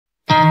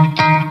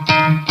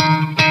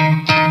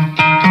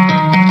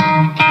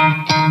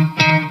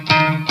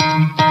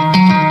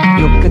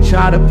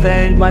Try to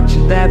play what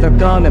you that they're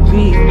gonna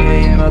be,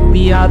 but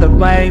the other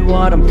way,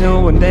 what I'm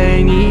doing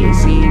ain't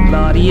easy.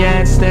 Bloody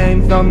ends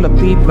stain from the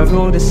people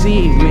who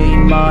deceive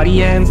me.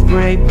 Bloody ends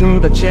break through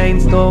the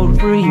chains, don't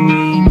free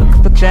me. Look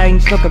at the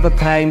change, look at the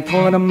pain,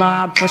 pulling them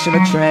out, pushing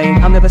a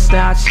train. I'll never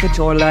start, skid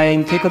your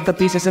lane, pick up the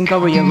pieces and go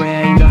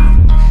rearrange.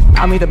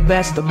 I'm the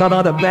best, I'm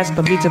not the best,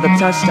 but me to the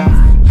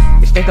touchdown.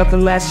 Take up the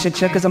last shit,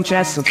 check cause I'm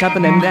chest, so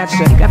tapping in that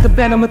shit. Got the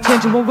band, I'm a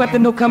tangible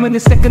weapon, no coming in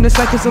second. It's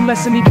like it's a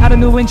lesson, he got a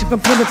new engine,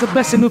 components a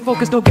blessing. New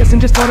focus, no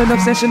guessing, just on an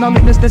obsession. I'm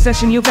in this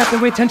session, you got the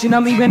retention.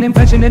 I'm leaving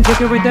impression and take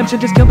your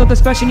redemption. Just kill the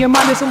expression, your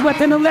mind is a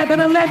weapon.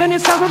 11,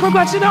 it's how we're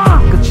progression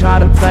on. Could try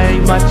to play,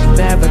 but you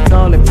never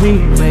gonna be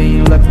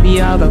me. Look the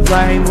other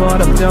way,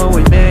 what I'm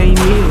doing ain't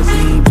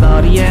easy.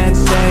 Bloody ends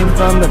stain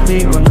from the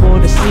people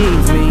who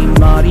deceive me.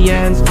 Bloody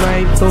ends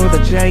break through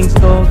the chains,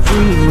 don't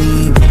free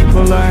me.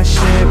 Full of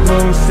shit,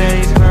 won't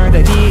say heard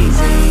it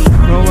easy.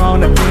 Roll on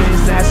the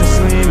bridge, that's a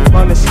swing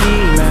from the ski,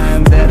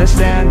 man. Better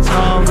stand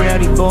tall,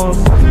 ready for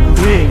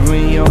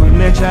me. When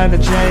they try to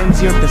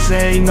change, you have to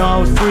say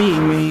no, free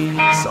me.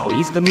 So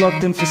he's been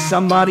looking for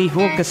somebody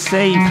who could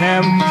save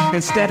him,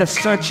 instead of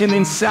searching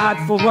inside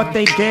for what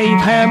they gave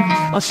him.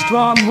 A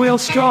strong will,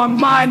 strong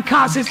mind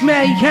causes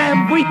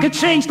mayhem. We could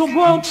change the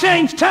world,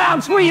 change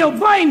times,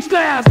 rearrange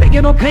theirs.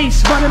 Taking on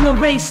pace, running a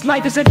race.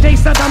 Life is a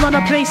chase that I'm on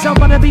a place. I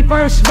wanna be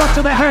first, rush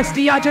till it hurts.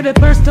 Dehydrated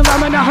thirst till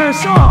I'm in a hearse.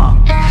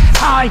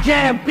 High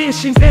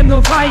ambitions in the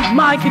right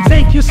mind can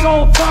take you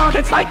so far.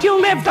 It's like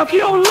you lived a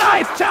few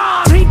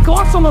lifetimes. Break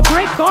off from a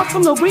break off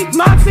from the weak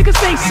minds. Niggas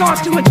stay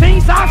sauce to a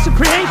change lives to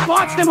create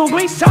thoughts. Then we'll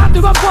waste time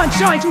to have one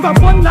choice. You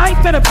got one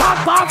life, better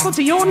pop box. What's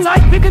your own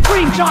life? Pick a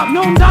dream job.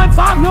 No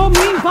 9-5, no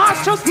mean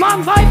boss. Just my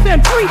life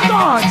and three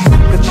thoughts.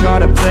 Could try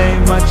to play,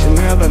 but you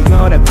never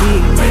gonna be.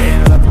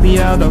 Look the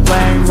other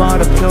way,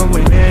 what I'm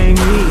doing ain't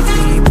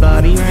easy.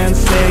 Body and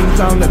stains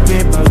on the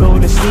people who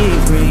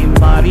deceive me.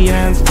 Body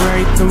ends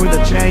break through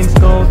the chains,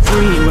 go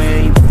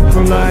freeway.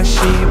 From the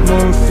sheep,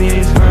 moon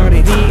seas, heard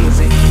it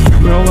easy.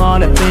 Roll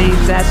on the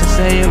beats, that's the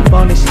same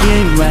on the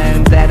skin,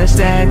 man. Better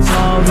stand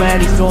tall,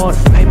 ready for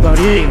the paper,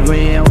 it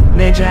real.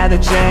 They try to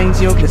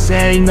change, you can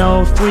say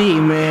no, free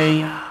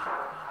me.